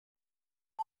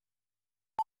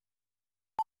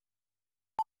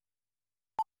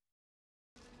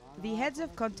The heads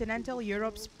of continental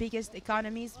Europe's biggest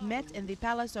economies met in the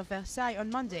Palace of Versailles on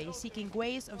Monday, seeking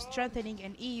ways of strengthening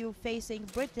an EU facing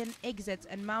Britain exit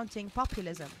and mounting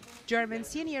populism. German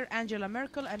senior Angela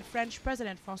Merkel and French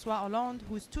President François Hollande,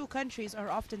 whose two countries are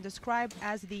often described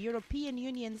as the European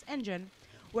Union's engine,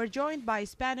 were joined by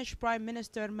Spanish Prime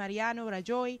Minister Mariano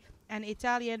Rajoy and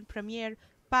Italian Premier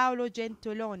Paolo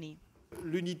Gentiloni.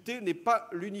 L'unité n'est pas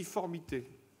l'uniformité.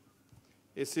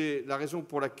 Et c'est la raison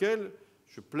pour laquelle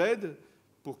je plaide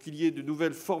pour qu'il y ait de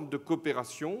nouvelles formes de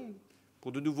coopération,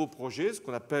 pour de nouveaux projets, ce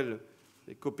qu'on appelle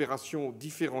les coopérations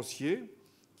différenciées,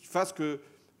 qui fassent que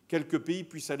quelques pays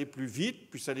puissent aller plus vite,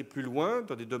 puissent aller plus loin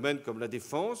dans des domaines comme la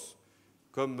défense,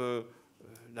 comme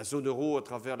la zone euro à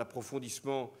travers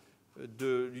l'approfondissement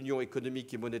de l'union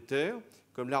économique et monétaire,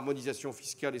 comme l'harmonisation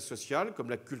fiscale et sociale, comme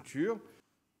la culture.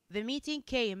 The meeting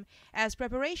came as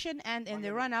preparation and in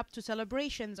the run-up to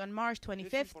celebrations on March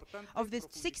 25th of the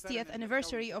 60th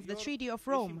anniversary of the Treaty of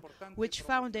Rome, which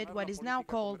founded what is now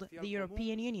called the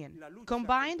European Union.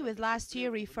 Combined with last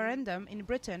year's referendum in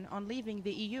Britain on leaving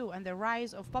the EU and the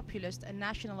rise of populist and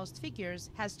nationalist figures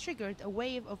has triggered a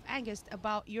wave of angst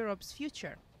about Europe's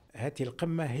future. هذه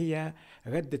القمة هي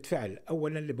ردة فعل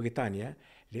أولا لبريطانيا،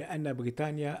 لأن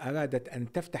بريطانيا أرادت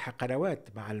أن تفتح قنوات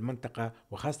مع المنطقة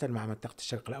وخاصة مع منطقة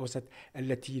الشرق الأوسط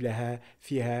التي لها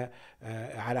فيها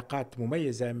علاقات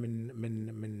مميزة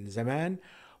من زمان،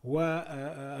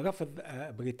 ورفض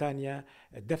بريطانيا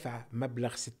دفع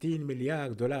مبلغ 60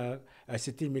 مليار دولار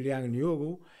 60 مليار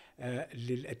يورو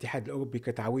للاتحاد الأوروبي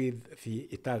كتعويض في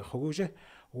إطار خروجه.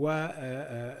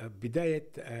 وبداية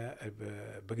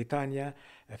بريطانيا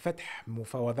فتح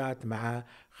مفاوضات مع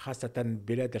خاصة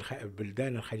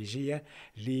البلدان الخليجية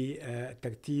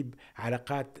لترتيب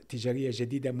علاقات تجارية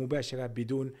جديدة مباشرة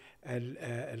بدون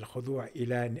الخضوع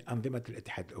إلى أنظمة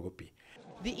الاتحاد الأوروبي.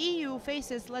 The EU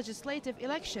faces legislative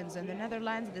elections in the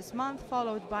Netherlands this month,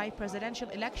 followed by presidential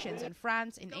elections in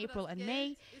France in April and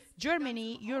May.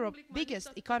 Germany, Europe's biggest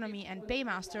economy and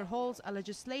paymaster, holds a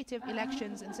legislative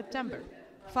elections in September.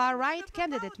 Far-right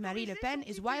candidate Marine Le Pen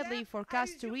is widely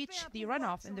forecast to reach the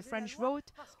runoff in the French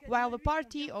vote, while the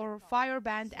party or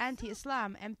fire-banned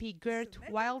anti-Islam MP Geert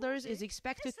Wilders is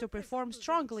expected to perform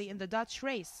strongly in the Dutch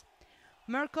race.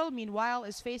 Merkel, meanwhile,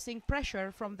 is facing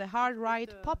pressure from the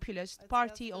hard-right populist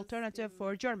party Alternative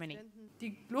for Germany.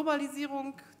 Die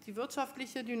Globalisierung, die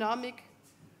wirtschaftliche Dynamik,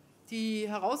 die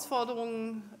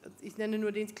Herausforderungen, ich nenne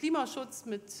nur den Klimaschutz,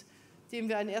 mit dem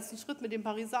wir einen ersten Schritt mit dem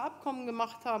Pariser Abkommen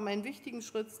gemacht haben, einen wichtigen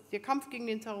Schritt, der Kampf gegen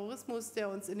den Terrorismus, der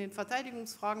uns in den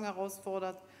Verteidigungsfragen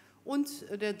herausfordert, und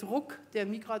der Druck der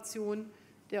Migration,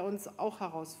 der uns auch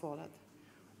herausfordert.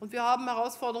 Und wir haben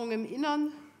Herausforderungen im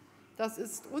Innern. Das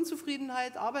ist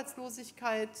Unzufriedenheit,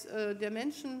 Arbeitslosigkeit der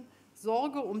Menschen,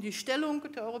 Sorge um die Stellung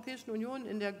der Europäischen Union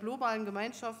in der globalen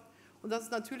Gemeinschaft. Und das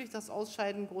ist natürlich das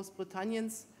Ausscheiden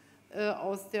Großbritanniens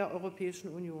aus der Europäischen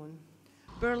Union.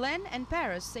 Berlin and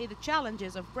Paris say the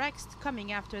challenges of Brexit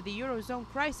coming after the Eurozone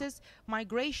crisis,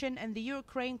 migration and the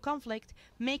Ukraine conflict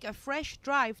make a fresh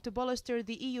drive to bolster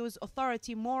the EU's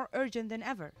authority more urgent than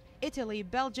ever. Italy,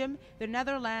 Belgium, the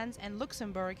Netherlands and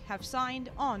Luxembourg have signed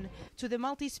on to the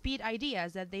multi-speed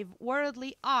ideas that they've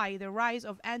worldly eye the rise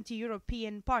of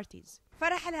anti-European parties.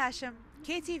 FARRAH ALHASHEM,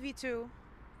 KTV2,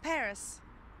 Paris.